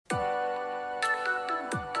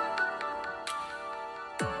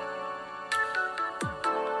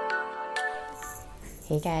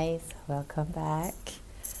Hey guys, welcome back.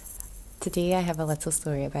 Today I have a little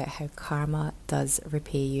story about how karma does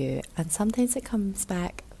repay you, and sometimes it comes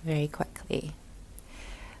back very quickly.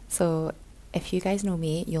 So, if you guys know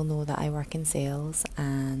me, you'll know that I work in sales,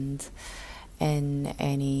 and in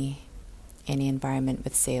any environment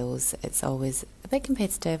with sales, it's always a bit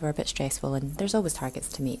competitive or a bit stressful, and there's always targets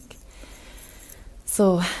to make.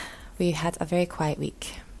 So, we had a very quiet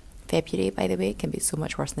week. February, by the way, can be so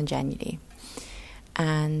much worse than January.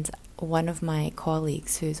 And one of my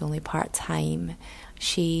colleagues, who's only part-time,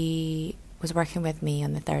 she was working with me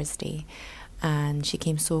on the Thursday, and she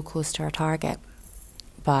came so close to her target,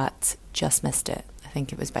 but just missed it. I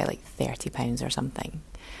think it was by like £30 or something.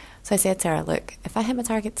 So I said to her, look, if I hit my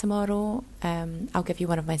target tomorrow, I'll give you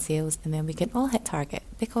one of my sales and then we can all hit target,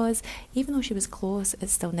 because even though she was close,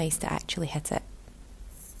 it's still nice to actually hit it.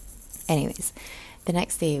 Anyways, the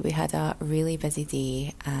next day we had a really busy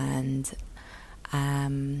day, and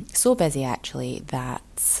so busy actually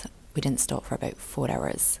that we didn't stop for about 4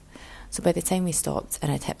 hours. So by the time we stopped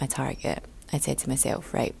and I'd hit my target, I said to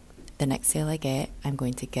myself, right, the next sale I get, I'm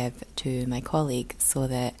going to give to my colleague so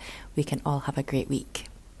that we can all have a great week.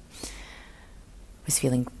 I was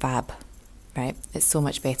feeling fab, right? It's so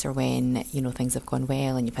much better when, things have gone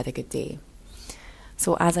well and you've had a good day.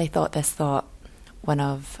 So as I thought this thought, one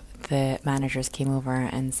of the managers came over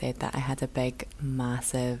and said that I had a big,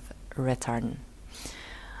 massive return.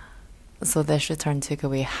 So this return took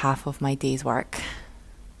away half of my day's work,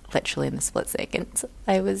 literally in a split second.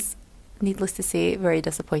 I was, needless to say, very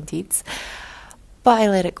disappointed, but I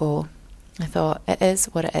let it go. I thought, it is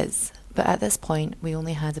what it is. But at this point, we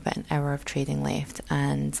only had about an hour of trading left,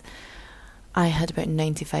 and I had about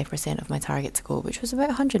 95% of my target to go, which was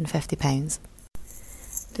about £150.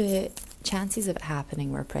 The chances of it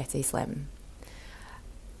happening were pretty slim.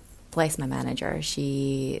 Bless my manager,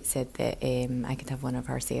 she said that I could have one of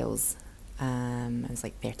her sales. It was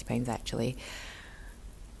like £30 actually,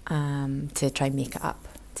 to try and make it up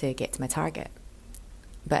to get to my target.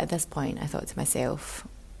 But at this point, I thought to myself,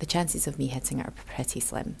 the chances of me hitting it are pretty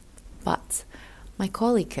slim. But my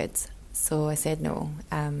colleague could, so I said no.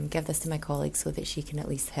 Give this to my colleague so that she can at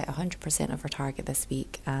least hit 100% of her target this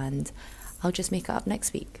week, and I'll just make it up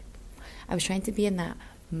next week. I was trying to be in that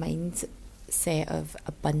mindset of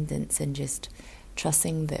abundance and just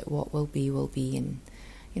trusting that what will be, and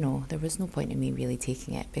there was no point in me really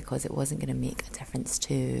taking it, because it wasn't going to make a difference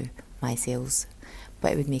to my sales,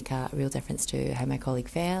 but it would make a real difference to how my colleague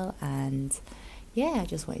felt, and I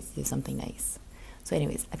just wanted to do something nice. So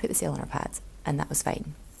anyways, I put the sale on her pad, and that was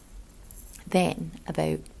fine. Then,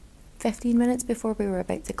 about 15 minutes before we were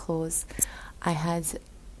about to close, I had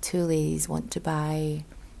two ladies want to buy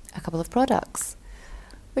a couple of products,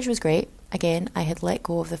 which was great. Again, I had let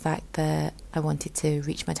go of the fact that I wanted to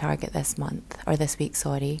reach my target this week,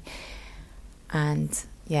 and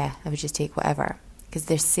I would just take whatever, because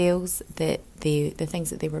their sales, the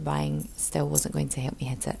things that they were buying still wasn't going to help me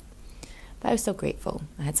hit it. But I was still grateful.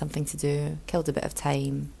 I had something to do, killed a bit of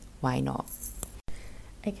time, why not?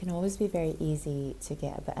 It can always be very easy to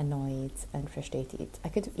get a bit annoyed and frustrated. I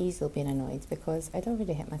could have easily been annoyed because I'd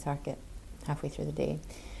already hit my target halfway through the day,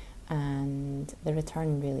 and the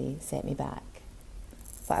return really set me back,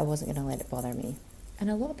 but I wasn't going to let it bother me. And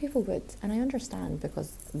a lot of people would, and I understand,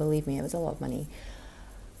 because believe me, it was a lot of money.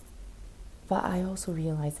 But I also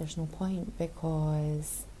realised there's no point,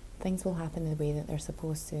 because things will happen the way that they're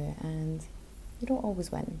supposed to, and you don't always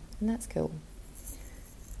win, and that's cool.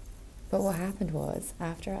 But what happened was,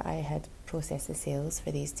 after I had processed the sales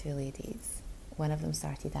for these two ladies, one of them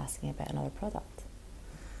started asking about another product,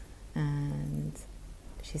 and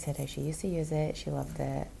she said how she used to use it, she loved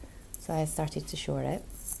it. So I started to show her it,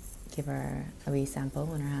 give her a wee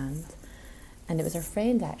sample in her hand, and it was her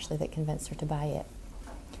friend actually that convinced her to buy it.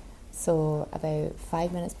 So about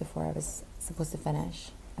 5 minutes before I was supposed to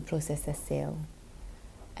finish, I processed this sale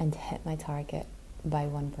and hit my target by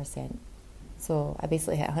 1%. So I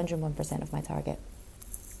basically hit 101% of my target,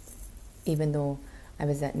 even though I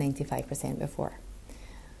was at 95% before.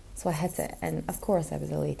 So I hit it, and of course I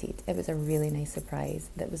was elated. It was a really nice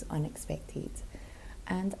surprise that was unexpected.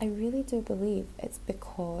 And I really do believe it's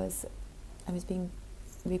because I was being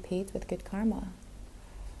repaid with good karma.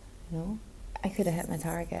 I could have hit my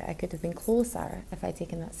target. I could have been closer if I'd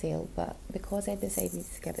taken that sale, but because I decided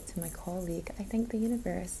to give it to my colleague, I think the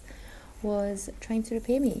universe was trying to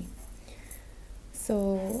repay me.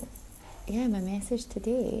 So, my message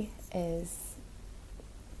today is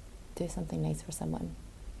do something nice for someone.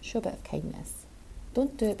 Show a bit of kindness.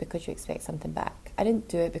 Don't do it because you expect something back. I didn't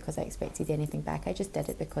do it because I expected anything back. I just did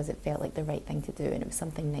it because it felt like the right thing to do, and it was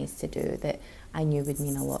something nice to do that I knew would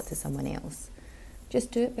mean a lot to someone else.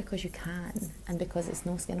 Just do it because you can, and because it's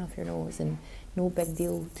no skin off your nose and no big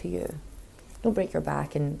deal to you. Don't break your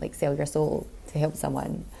back and like sell your soul to help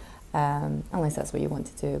someone, unless that's what you want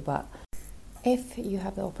to do. But if you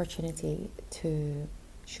have the opportunity to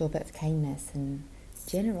show a bit of kindness and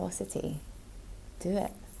generosity, do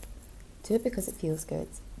it. Do it because it feels good.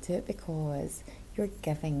 Do it because you're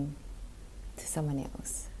giving to someone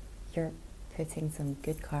else. You're putting some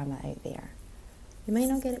good karma out there. You might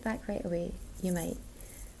not get it back right away. You might.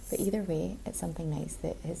 But either way, it's something nice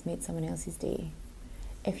that has made someone else's day.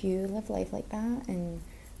 If you live life like that and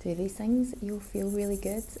do these things, you'll feel really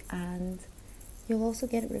good, and you'll also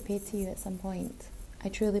get it repaid to you at some point. I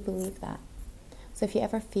truly believe that. So if you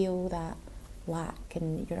ever feel that lack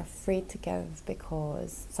and you're afraid to give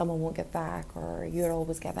because someone won't give back or you're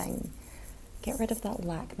always giving, get rid of that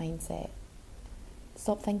lack mindset.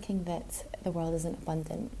 Stop thinking that the world isn't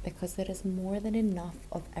abundant, because there is more than enough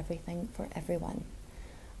of everything for everyone.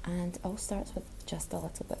 And it all starts with just a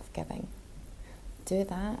little bit of giving. Do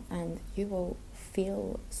that and you will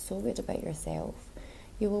feel so good about yourself.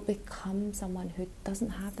 You will become someone who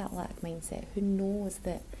doesn't have that lack mindset, who knows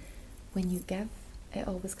that when you give, it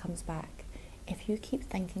always comes back. If you keep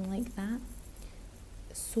thinking like that,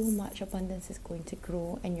 so much abundance is going to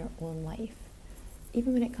grow in your own life.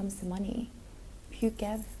 Even when it comes to money, if you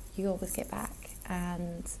give, you always get back.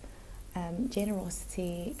 And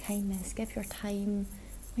generosity, kindness, give your time.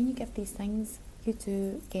 When you give these things, you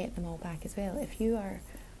do get them all back as well. If you are,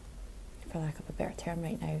 for lack of a better term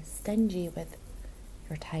right now, stingy with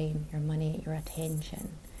your time, your money, your attention,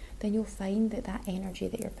 then you'll find that that energy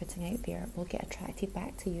that you're putting out there will get attracted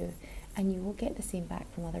back to you, and you will get the same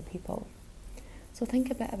back from other people. So think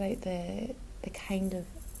a bit about the kind of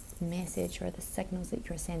message or the signals that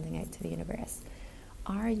you're sending out to the universe.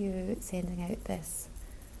 Are you sending out this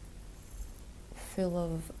full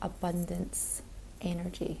of abundance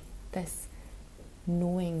energy, this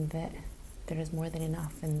knowing that there is more than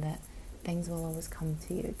enough and that things will always come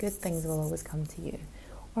to you, good things will always come to you?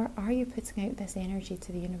 Or are you putting out this energy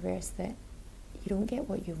to the universe that you don't get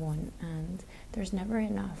what you want and there's never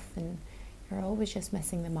enough and you're always just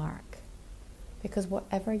missing the mark? Because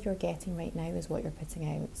whatever you're getting right now is what you're putting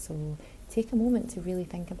out. So take a moment to really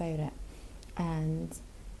think about it and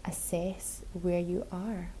assess where you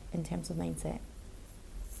are in terms of mindset.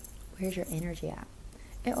 Where's your energy at?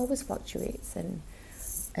 It always fluctuates and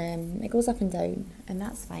it goes up and down, and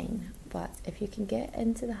that's fine. But if you can get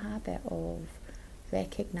into the habit of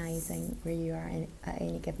recognizing where you are at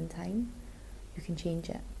any given time, you can change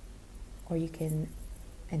it, or you can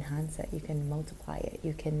enhance it, you can multiply it,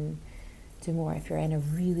 you can do more. If you're in a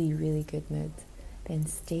really, really good mood, then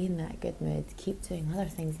stay in that good mood. Keep doing other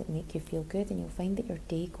things that make you feel good, and you'll find that your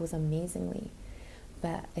day goes amazingly.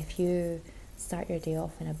 But if you start your day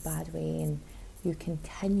off in a bad way and you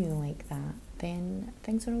continue like that, then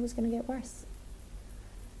things are always going to get worse.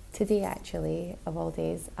 Today, actually, of all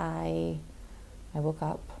days, I woke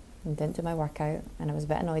up and didn't do my workout, and I was a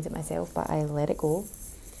bit annoyed at myself, but I let it go.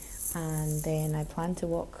 And then I planned to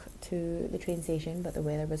walk to the train station, but the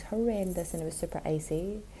weather was horrendous and it was super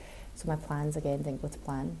icy, so my plans again didn't go to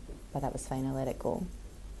plan, but that was fine. I let it go.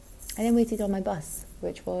 I then waited on my bus,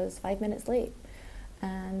 which was 5 minutes late,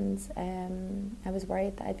 and I was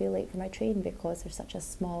worried that I'd be late for my train because there's such a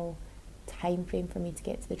small time frame for me to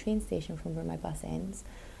get to the train station from where my bus ends.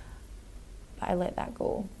 But I let that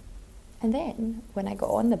go. And then when I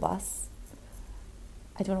got on the bus,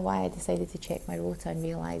 I don't know why I decided to check my rota and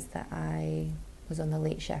realised that I was on the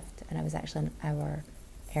late shift and I was actually an hour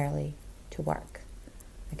early to work.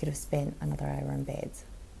 I could have spent another hour in bed,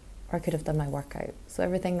 or I could have done my workout. So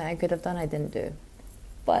everything that I could have done, I didn't do.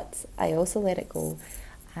 But I also let it go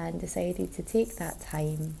and decided to take that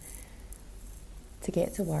time to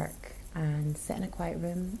get to work and sit in a quiet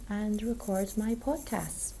room and record my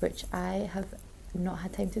podcasts, which I have not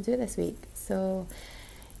had time to do this week. So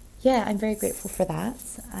yeah, I'm very grateful for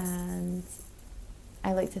that, and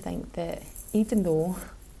I like to think that even though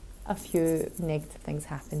a few negative things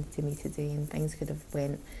happened to me today and things could have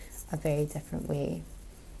went a very different way,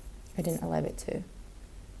 I didn't allow it to.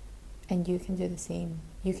 And you can do the same.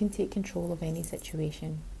 You can take control of any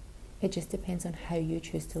situation. It just depends on how you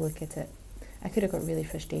choose to look at it. I could have got really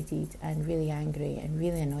frustrated and really angry and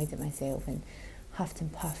really annoyed at myself and huffed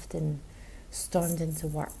and puffed and stormed into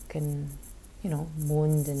work and,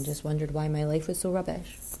 moaned and just wondered why my life was so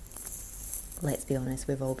rubbish. Let's be honest,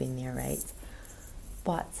 we've all been there, right?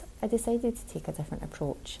 But I decided to take a different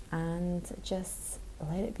approach and just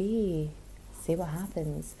let it be. See what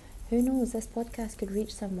happens. Who knows, this podcast could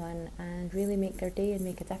reach someone and really make their day and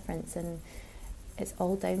make a difference. And it's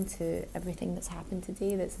all down to everything that's happened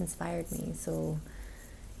today that's inspired me. So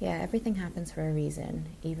Yeah, everything happens for a reason,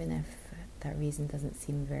 even if that reason doesn't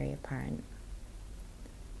seem very apparent.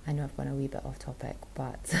 I know I've gone a wee bit off topic,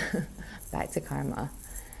 but back to karma.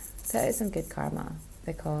 Put out some good karma,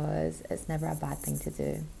 because it's never a bad thing to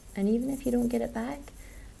do. And even if you don't get it back,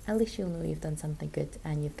 at least you'll know you've done something good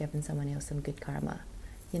and you've given someone else some good karma.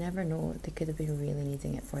 You never know, they could have been really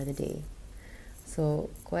needing it for the day. So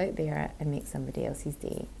go out there and make somebody else's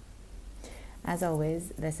day. As always,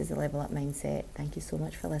 this is a Level Up Mindset. Thank you so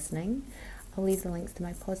much for listening. I'll leave the links to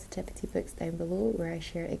my positivity books down below, where I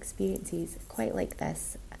share experiences quite like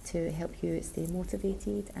this to help you stay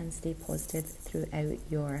motivated and stay positive throughout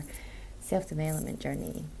your self-development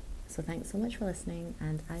journey. So thanks so much for listening,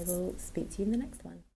 and I will speak to you in the next one.